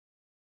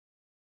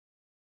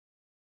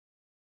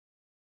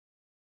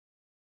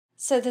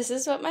So this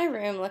is what my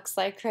room looks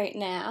like right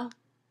now.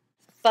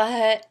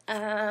 But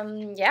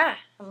yeah,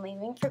 I'm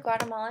leaving for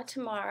Guatemala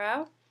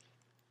tomorrow.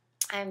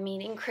 I'm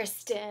meeting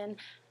Kristen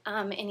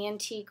in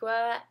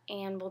Antigua,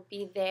 and we'll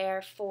be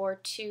there for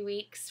 2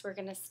 weeks.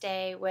 We'll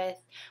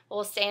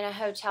stay in a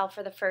hotel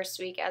for the first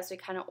week as we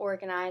kind of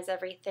organize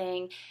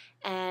everything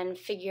and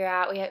figure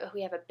out.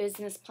 We have a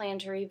business plan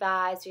to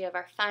revise. We have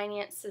our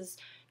finances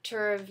to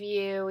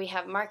review. We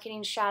have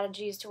marketing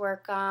strategies to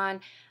work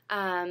on,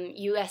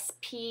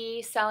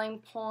 USP, selling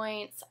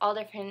points, all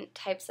different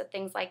types of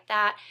things like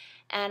that.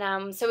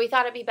 And so we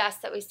thought it'd be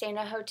best that we stay in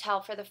a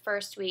hotel for the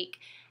first week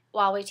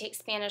while we take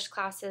Spanish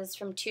classes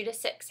from 2 to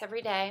 6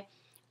 every day.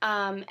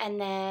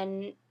 And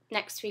then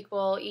next week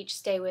we'll each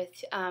stay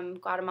with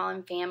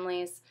Guatemalan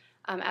families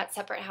at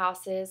separate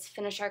houses,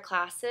 finish our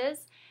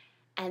classes,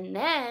 and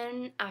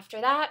then after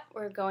that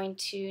we're going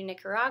to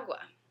Nicaragua.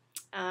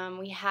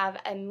 We have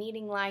a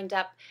meeting lined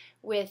up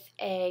with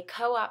a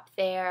co-op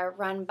there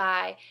run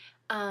by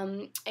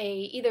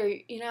either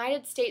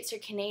United States or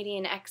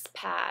Canadian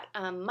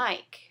expat,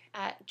 Mike,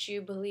 at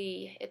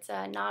Jubilee. It's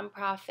a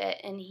nonprofit,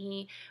 and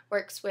he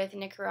works with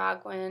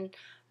Nicaraguan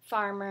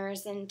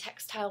farmers and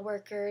textile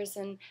workers,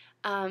 and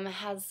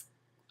has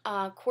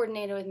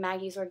coordinated with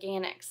Maggie's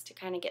Organics to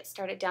kind of get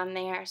started down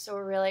there. So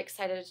we're really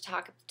excited to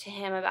talk to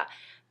him about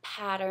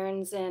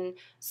patterns and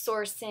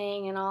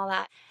sourcing and all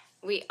that.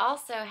 We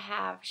also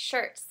have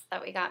shirts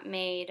that we got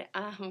made.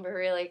 We're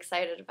really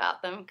excited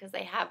about them because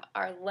they have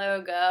our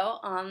logo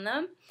on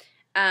them.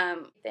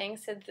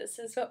 So this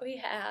is what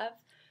we have.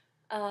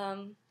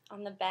 On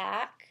the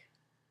back,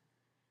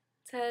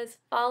 it says,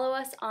 follow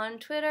us on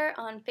Twitter,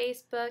 on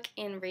Facebook,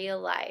 in real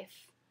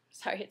life.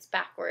 Sorry, it's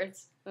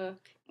backwards.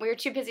 We were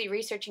too busy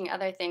researching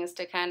other things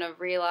to kind of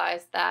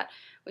realize that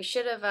we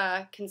should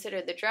have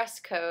considered the dress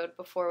code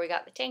before we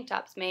got the tank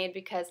tops made,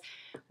 because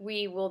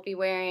we will be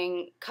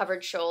wearing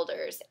covered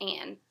shoulders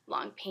and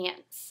long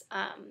pants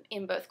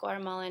in both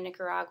Guatemala and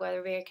Nicaragua.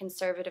 They're very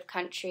conservative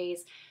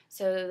countries,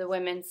 so the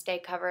women stay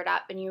covered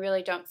up, and you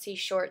really don't see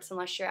shorts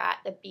unless you're at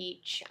the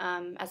beach,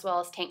 as well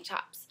as tank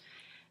tops.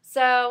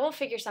 So we'll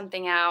figure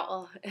something out.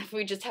 Well, if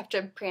we just have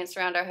to prance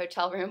around our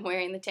hotel room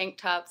wearing the tank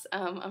tops,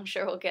 I'm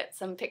sure we'll get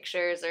some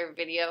pictures or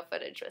video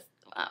footage with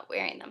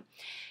wearing them.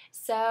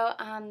 So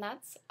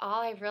that's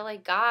all I really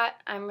got.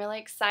 I'm really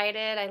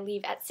excited. I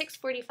leave at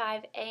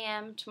 6:45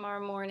 a.m.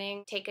 tomorrow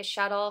morning. Take a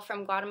shuttle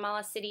from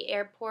Guatemala City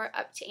Airport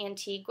up to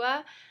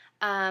Antigua,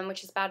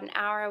 which is about an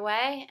hour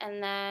away.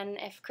 And then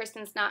if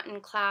Kristen's not in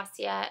class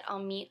yet, I'll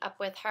meet up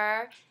with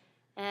her.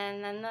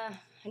 And then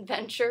the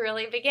adventure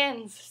really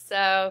begins.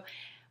 So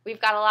we've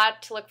got a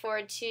lot to look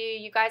forward to.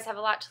 You guys have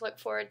a lot to look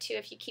forward to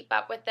if you keep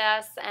up with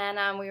us,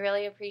 and we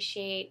really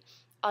appreciate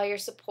all your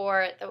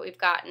support that we've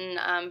gotten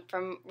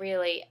from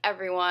really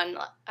everyone.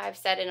 I've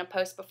said in a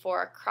post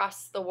before,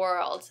 across the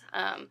world.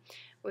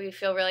 We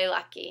feel really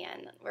lucky,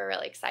 and we're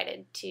really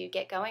excited to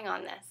get going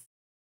on this.